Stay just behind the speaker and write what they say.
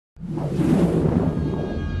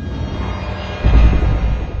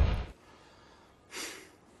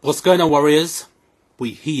What's going on, warriors?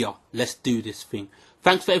 We here. Let's do this thing.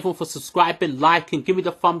 Thanks for everyone for subscribing, liking, give me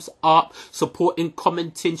the thumbs up, supporting,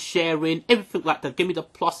 commenting, sharing, everything like that. Give me the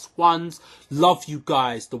 +1s. Love you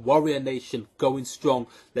guys. The Warrior Nation going strong.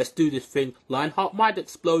 Let's do this thing. Lionheart Mind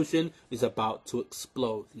Explosion is about to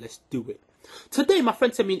explode. Let's do it. Today, my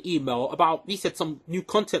friend sent me an email about, he said some new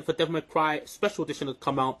content for Devil May Cry Special Edition had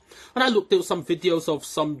come out. And I looked at some videos of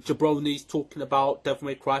some jabronis talking about Devil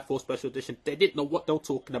May Cry 4 Special Edition. They didn't know what they were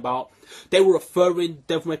talking about. They were referring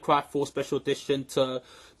Devil May Cry 4 Special Edition to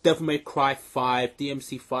Devil May Cry 5,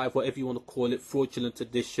 DMC5, whatever you want to call it, Fraudulent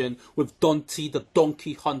Edition, with Dante, the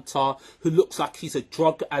donkey hunter, who looks like he's a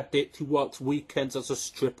drug addict, who works weekends as a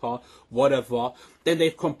stripper, whatever. Then they're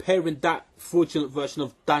comparing that fraudulent version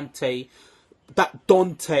of Dante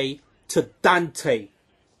to Dante,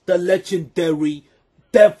 the legendary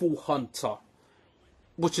devil hunter,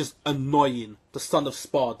 which is annoying, the son of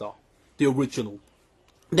Sparda, the original.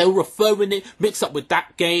 They were referring it, mixed up with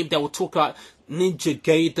that game. They were talking about Ninja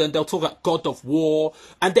Gaiden, they were talking about God of War,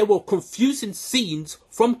 and they were confusing scenes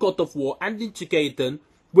from God of War and Ninja Gaiden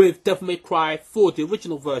with Devil May Cry 4, the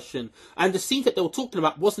original version. And the scenes that they were talking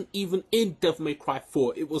about wasn't even in Devil May Cry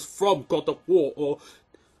 4. It was from God of War or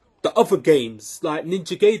the other games, like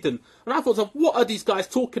Ninja Gaiden. And I thought, what are these guys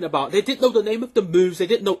talking about? They didn't know the name of the moves, they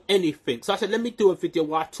didn't know anything. So I said, let me do a video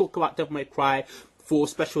where I talk about Devil May Cry 4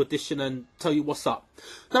 Special Edition and tell you what's up.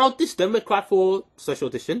 Now, this Devil May Cry 4 Special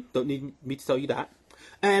Edition, don't need me to tell you that.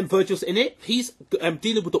 And Vergil's in it. He's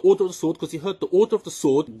dealing with the Order of the Sword because he heard the Order of the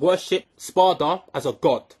Sword worship Sparda as a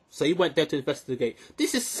god. So he went there to investigate.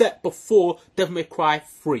 This is set before Devil May Cry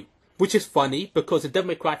 3. Which is funny, because in Devil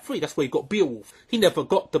May Cry 3, that's where he got Beowulf. He never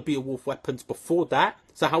got the Beowulf weapons before that.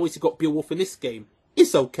 So how has he got Beowulf in this game?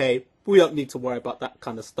 It's okay. We don't need to worry about that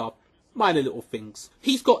kind of stuff. Minor little things.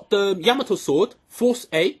 He's got the Yamato sword, Force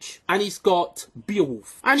Edge, and he's got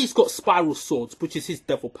Beowulf. And he's got Spiral Swords, which is his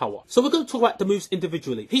devil power. So we're going to talk about the moves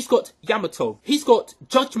individually. He's got Yamato. He's got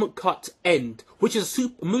Judgment Cut End, which is a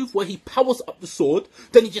super move where he powers up the sword,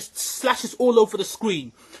 then he just slashes all over the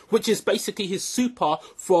screen, which is basically his super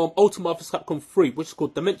from Ultimate vs. Capcom 3, which is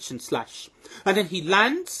called Dimension Slash. And then he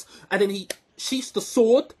lands, and then he sheaths the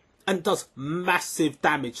sword, and does massive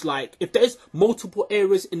damage. Like, if there's multiple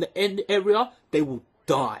areas in the end area, they will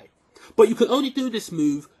die. But you can only do this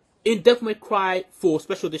move in Devil May Cry 4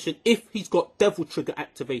 Special Edition if he's got Devil Trigger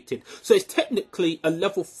activated. So it's technically a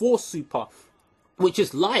level 4 super, which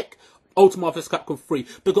is like Ultimate vs. Capcom 3.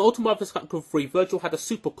 Because Ultimate vs. Capcom 3, Vergil had a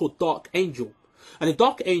super called Dark Angel. And in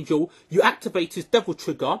Dark Angel, you activate his Devil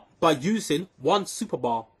Trigger by using one super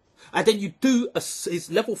bar. And then you do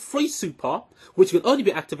his level 3 super, which can only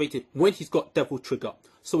be activated when he's got Devil Trigger.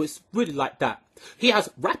 So it's really like that. He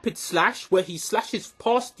has Rapid Slash, where he slashes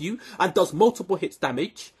past you and does multiple hits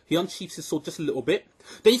damage. He unsheaths his sword just a little bit.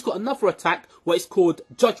 Then he's got another attack where it's called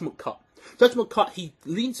Judgment Cut. Judgment Cut, he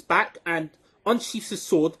leans back and unsheaths his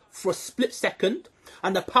sword for a split second.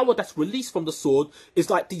 And the power that's released from the sword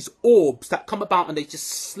is like these orbs that come about and they just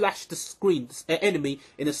slash the screen, the enemy,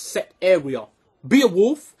 in a set area.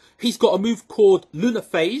 Beowulf, he's got a move called Lunar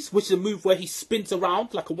Phase, which is a move where he spins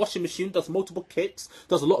around like a washing machine, does multiple kicks,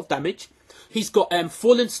 does a lot of damage. He's got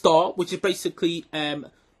Fallen Star, which is basically a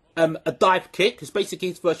dive kick. It's basically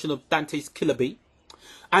his version of Dante's Killer Bee.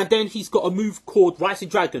 And then he's got a move called Rising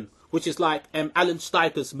Dragon, which is like Alan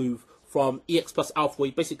Steiger's move from EX plus Alpha, where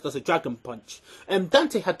he basically does a dragon punch.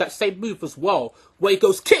 Dante had that same move as well, where he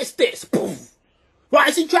goes, kiss this, boom,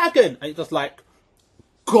 Rising Dragon, and he does like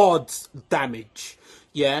God's damage.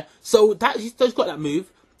 Yeah, so he's got that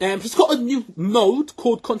move. He's got a new mode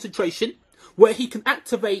called Concentration, where he can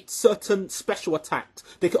activate certain special attacks.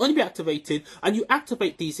 They can only be activated, and you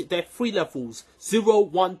activate these, they're 3 levels, 0,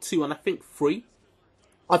 1, 2, and I think 3.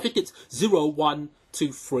 I think it's 0, 1,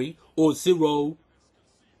 2, 3, or 0,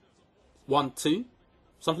 1, 2,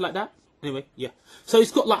 something like that. Anyway, yeah. So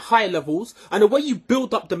he's got like higher levels, and the way you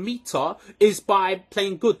build up the meter is by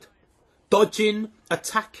playing good. Dodging,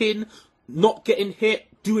 attacking, not getting hit,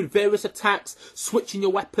 doing various attacks, switching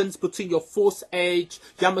your weapons between your Force Edge,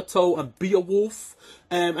 Yamato and Beowulf,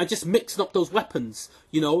 and just mixing up those weapons,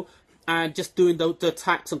 you know, and just doing the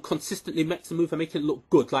attacks and consistently mixing the move and making it look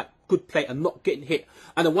good, like good play and not getting hit.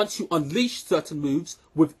 And then once you unleash certain moves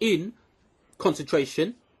within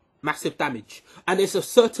Concentration, massive damage. And there's a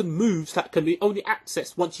certain moves that can be only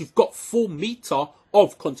accessed once you've got full meter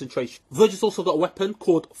of Concentration. Vergil's also got a weapon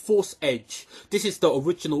called Force Edge. This is the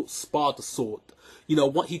original Sparda sword. You know,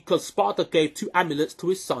 because Sparda gave 2 amulets to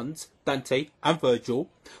his sons, Dante and Vergil.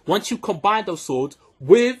 Once you combine those swords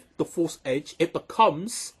with the Force Edge, it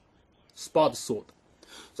becomes Spada sword.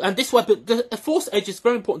 And this weapon, the Force Edge, is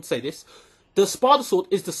very important to say this. The Spada sword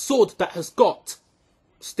is the sword that has got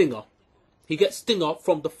Stinger. He gets Stinger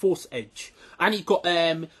from the Force Edge. And he got,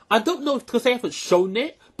 I don't know because they haven't shown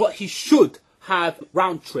it, but he should have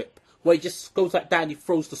Round Trip, where he just goes like that and he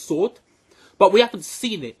throws the sword. But we haven't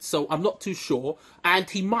seen it, so I'm not too sure. And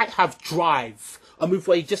he might have Drive, a move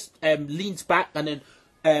where he just leans back and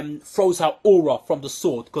then throws out Aura from the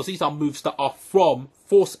sword, because these are moves that are from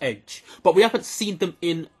Force Edge. But we haven't seen them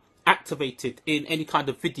activated in any kind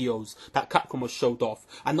of videos that Capcom has showed off.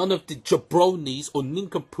 And none of the jabronis or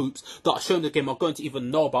nincompoops that are shown in the game are going to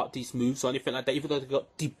even know about these moves or anything like that, even though they've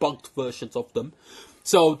got debugged versions of them.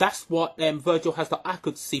 So that's what Vergil has that I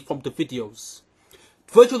could see from the videos.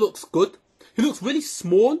 Vergil looks good. He looks really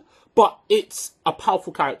small, but it's a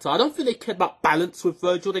powerful character. I don't think they cared about balance with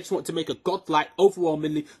Vergil. They just wanted to make a godlike,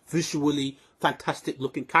 overwhelmingly, visually fantastic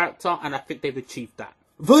looking character, and I think they've achieved that.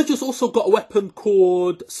 Vergil's also got a weapon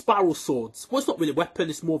called Spiral Swords. Well, it's not really a weapon,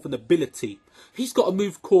 it's more of an ability. He's got a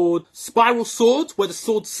move called Spiral Swords, where the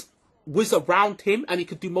swords whiz around him and he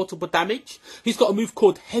can do multiple damage. He's got a move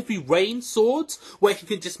called Heavy Rain Swords, where he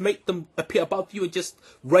can just make them appear above you and just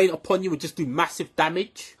rain upon you and just do massive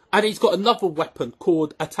damage. And he's got another weapon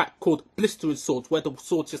called Blistering Swords, where the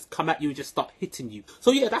swords just come at you and just start hitting you.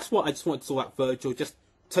 So yeah, that's what I just wanted to talk about Vergil. Just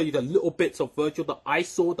tell you the little bits of Vergil that I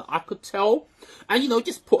saw, that I could tell. And, you know,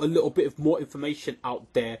 just put a little bit of more information out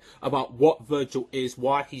there about what Vergil is,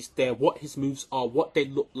 why he's there, what his moves are, what they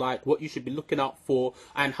look like, what you should be looking out for,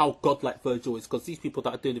 and how godlike Vergil is. Because these people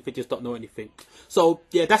that are doing the videos don't know anything. So,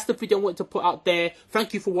 yeah, that's the video I wanted to put out there.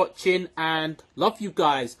 Thank you for watching, and love you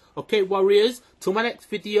guys. Okay, warriors, till my next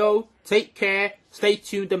video, take care, stay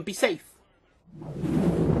tuned, and be safe.